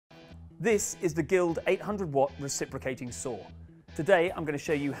This is the Guild 800 watt reciprocating saw. Today I'm going to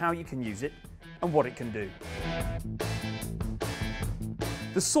show you how you can use it and what it can do.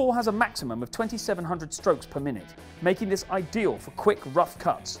 The saw has a maximum of 2700 strokes per minute, making this ideal for quick, rough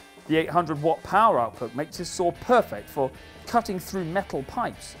cuts. The 800 watt power output makes this saw perfect for cutting through metal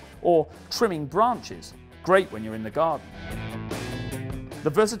pipes or trimming branches, great when you're in the garden. The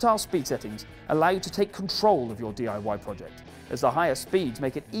versatile speed settings allow you to take control of your DIY project, as the higher speeds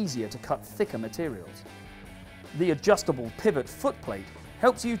make it easier to cut thicker materials. The adjustable pivot footplate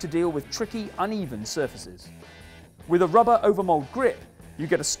helps you to deal with tricky, uneven surfaces. With a rubber overmold grip, you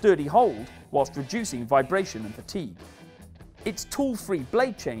get a sturdy hold whilst reducing vibration and fatigue. Its tool-free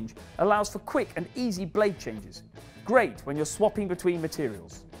blade change allows for quick and easy blade changes, great when you're swapping between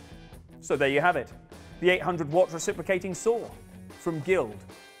materials. So there you have it, the 800 watt reciprocating saw from Guild.